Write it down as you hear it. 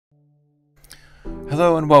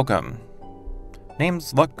Hello and welcome.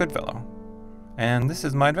 Name's Luck Goodfellow, and this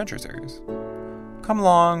is my adventure series. Come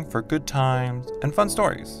along for good times and fun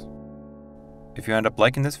stories. If you end up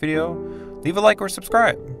liking this video, leave a like or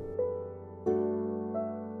subscribe.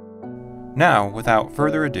 Now, without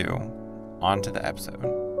further ado, on to the episode.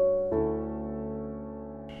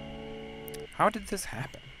 How did this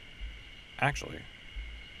happen? Actually,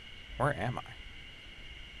 where am I?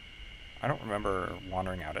 I don't remember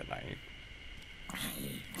wandering out at night.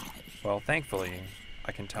 Well, thankfully,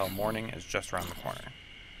 I can tell morning is just around the corner.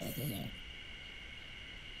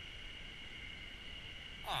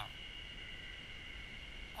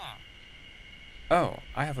 Oh,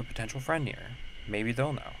 I have a potential friend here. Maybe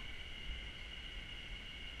they'll know.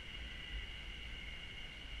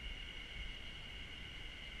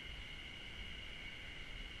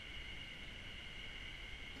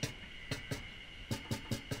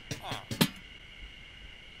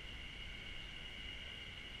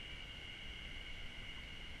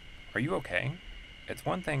 Are you okay? It's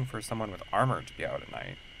one thing for someone with armor to be out at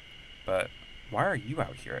night, but why are you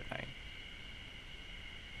out here at night?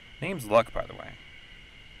 Name's Luck, by the way.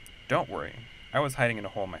 Don't worry, I was hiding in a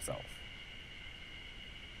hole myself.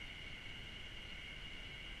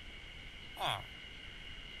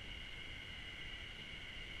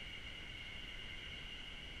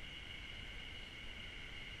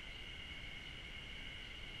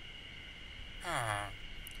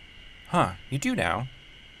 Huh, you do now?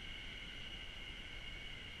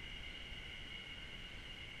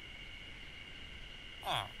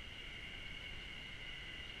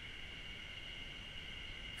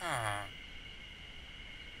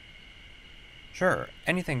 Sure,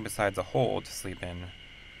 anything besides a hole to sleep in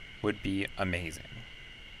would be amazing.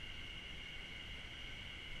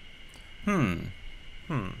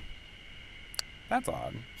 That's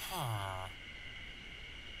odd.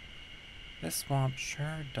 This swamp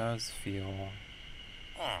sure does feel...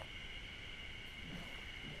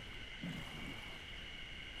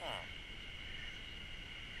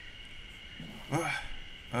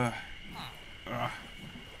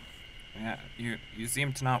 Yeah, you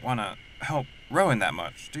seem to not want to help Rowan that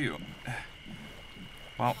much, do you?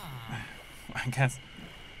 Well, I guess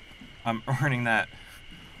I'm earning that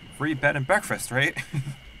free bed and breakfast, right?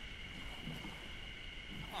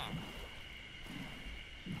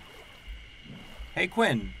 Hey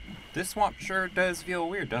Quinn, this swamp sure does feel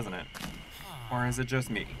weird, doesn't it? Or is it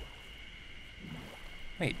just me?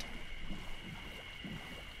 Wait.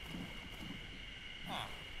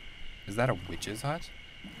 Is that a witch's hut?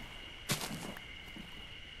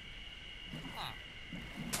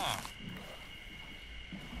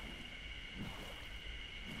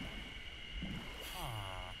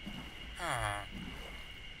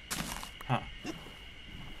 Huh.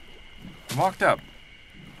 Walked up.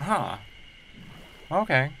 Huh.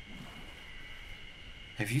 Okay.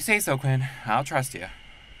 If you say so, Quinn, I'll trust you.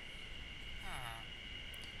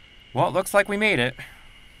 Well, it looks like we made it.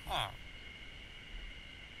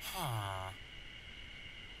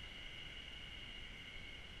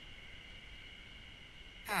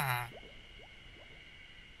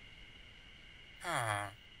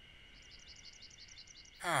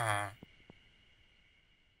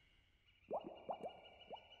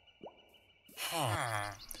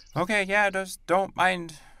 Okay, yeah, just don't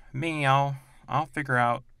mind me. I'll figure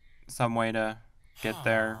out some way to get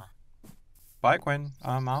there. Bye, Quinn.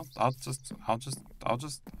 I'll just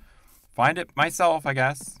find it myself, I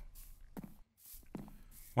guess.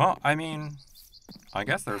 Well, I mean, I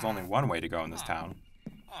guess there's only one way to go in this town.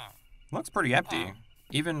 Looks pretty empty,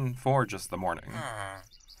 even for just the morning.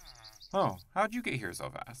 Oh, how'd you get here so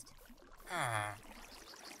fast?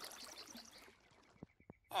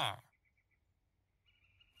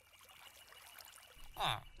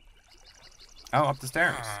 Oh, up the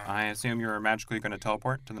stairs. I assume you're magically going to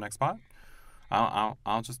teleport to the next spot.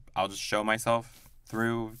 I'll just show myself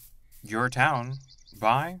through your town.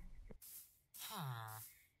 Bye.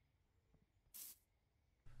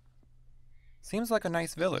 Seems like a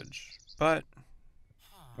nice village, but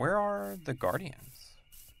where are the guardians?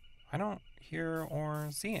 I don't hear or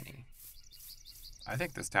see any. I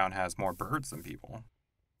think this town has more birds than people.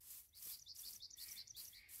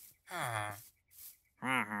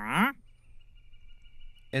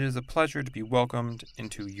 It is a pleasure to be welcomed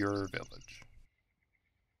into your village.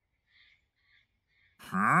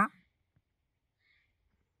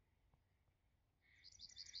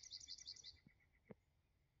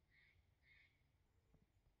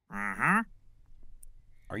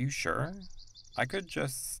 Are you sure? I could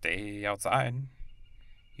just stay outside.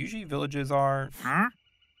 Usually villages are...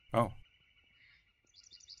 Oh.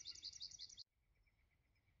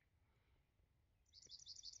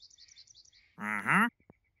 Uh-huh.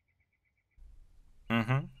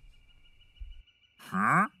 Mm-hmm.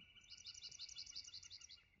 Huh?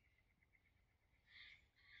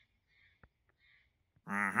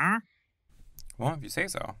 Uh-huh. Well, if you say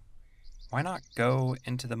so. Why not go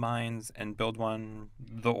into the mines and build one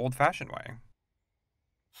the old-fashioned way?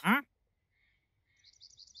 Huh?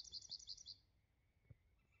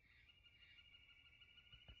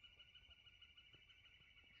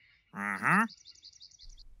 Uh-huh.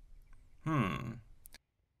 Hmm.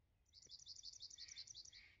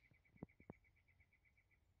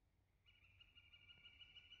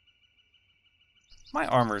 My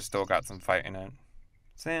armor's still got some fight in it.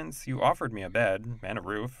 Since you offered me a bed and a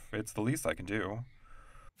roof, it's the least I can do.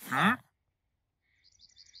 Huh?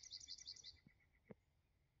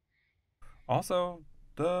 Also,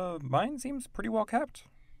 the mine seems pretty well kept.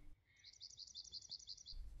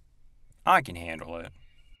 I can handle it.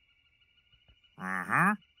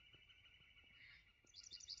 Uh-huh.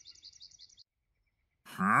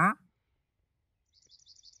 Huh?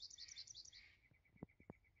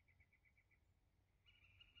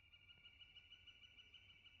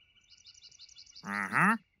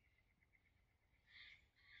 Uh-huh.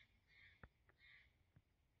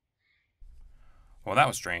 Well, that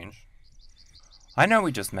was strange. I know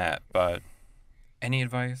we just met, but any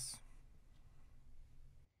advice?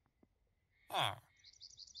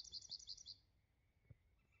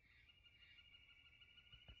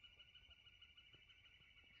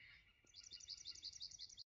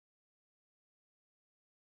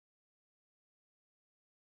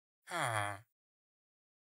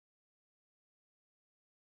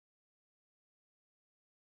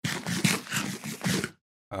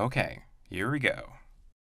 Okay, here we go.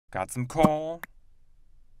 Got some coal.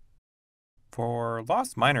 For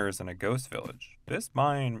lost miners in a ghost village, this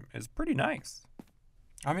mine is pretty nice.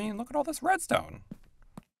 I mean, look at all this redstone.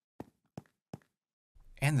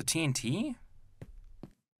 And the TNT?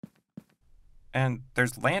 And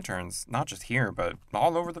there's lanterns, not just here, but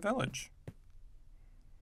all over the village.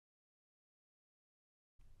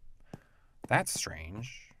 That's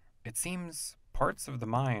strange. It seems parts of the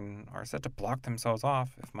mine are set to block themselves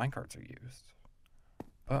off if minecarts are used.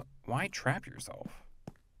 But why trap yourself?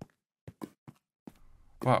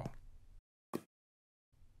 Whoa.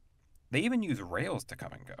 They even use rails to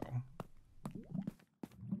come and go.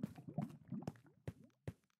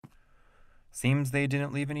 Seems they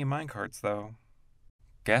didn't leave any minecarts, though.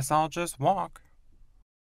 Guess I'll just walk.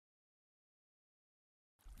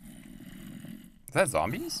 Is that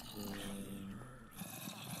zombies?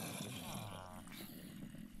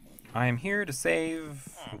 I am here to save...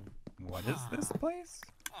 What is this place?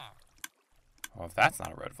 Well, if that's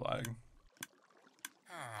not a red flag.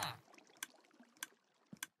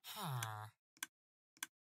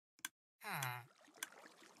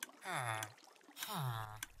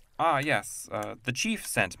 Ah, yes, the chief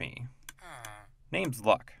sent me. Name's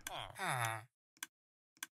Luck.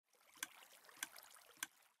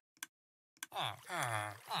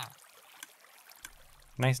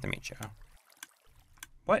 Nice to meet you.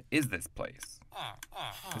 What is this place?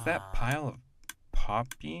 Is that pile of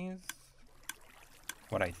poppies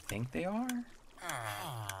what I think they are?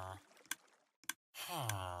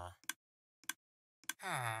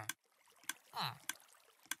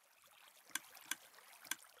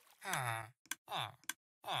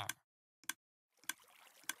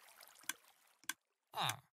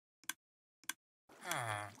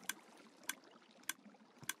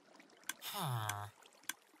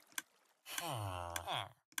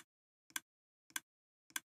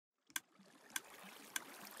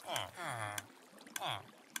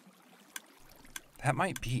 That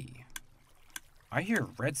might be. I hear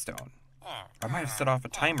redstone. I might have set off a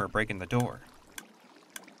timer breaking the door.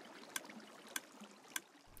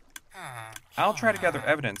 I'll try to gather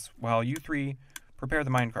evidence while you three prepare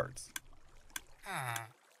the minecarts.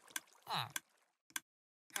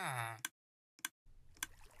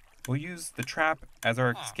 We'll use the trap as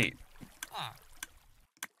our escape.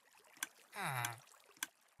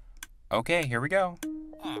 Okay, here we go.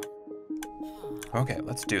 Okay,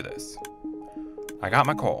 let's do this. I got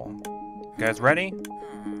my coal. You guys ready?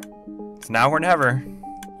 It's now or never.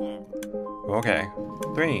 Okay.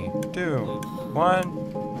 3, 2,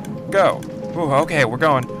 1, go. Ooh, okay, we're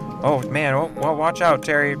going. Oh man, well, watch out,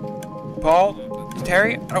 Terry. Paul?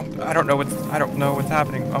 Terry? I don't know what's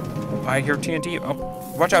happening. Oh, I hear TNT. Oh,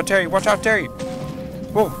 watch out, Terry. Watch out, Terry.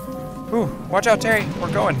 Ooh, watch out, Terry.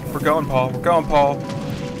 We're going, Paul. We're going, Paul.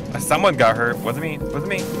 Someone got hurt. Wasn't me.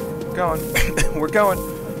 We're going. We're going.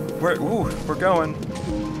 We're going.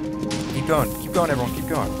 Keep going, everyone. Keep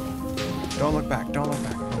going. Don't look back.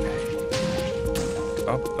 Okay.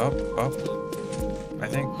 Up. I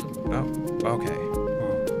think. Oh, okay.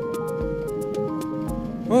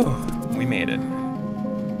 Whew, we made it.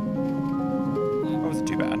 That wasn't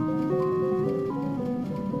too bad.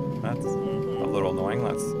 That's a little annoying.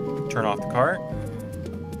 Let's turn off the cart.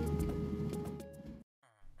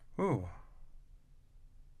 Ooh.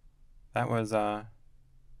 That was, that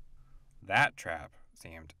trap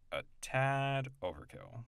seemed a tad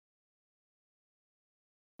overkill.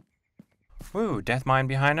 Ooh, death mine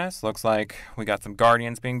behind us. Looks like we got some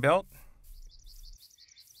guardians being built.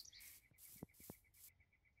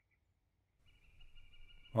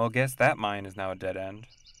 Well, guess that mine is now a dead end.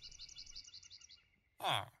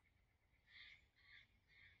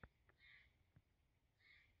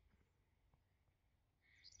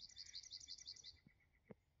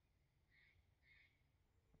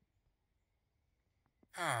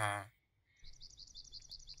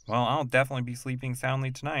 Well, I'll definitely be sleeping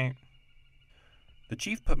soundly tonight. The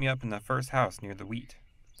chief put me up in the first house near the wheat,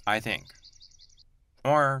 I think.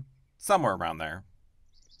 Or somewhere around there.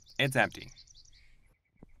 It's empty.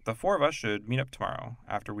 The four of us should meet up tomorrow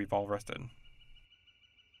after we've all rested.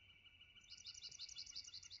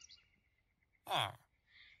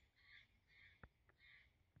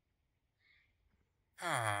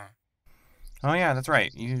 Oh yeah, that's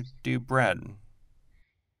right. You do bread.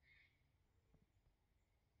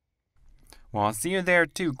 Well, I'll see you there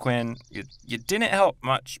too, Quinn. You didn't help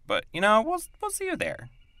much, but you know, we'll see you there.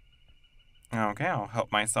 Okay, I'll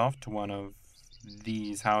help myself to one of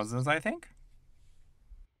these houses, I think.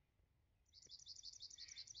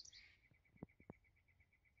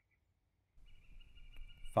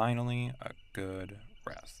 Finally, a good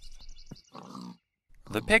rest.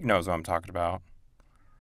 The pig knows what I'm talking about.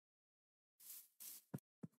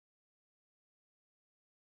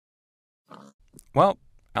 Well,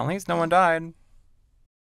 at least no one died.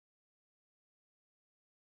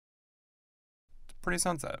 It's a pretty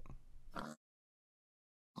sunset.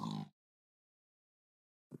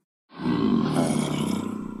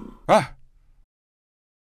 Ah!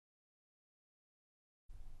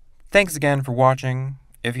 Thanks again for watching.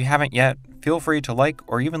 If you haven't yet, feel free to like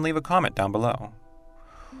or even leave a comment down below.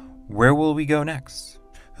 Where will we go next?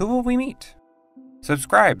 Who will we meet?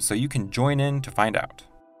 Subscribe so you can join in to find out.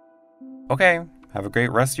 Okay, have a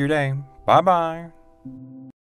great rest of your day. Bye-bye.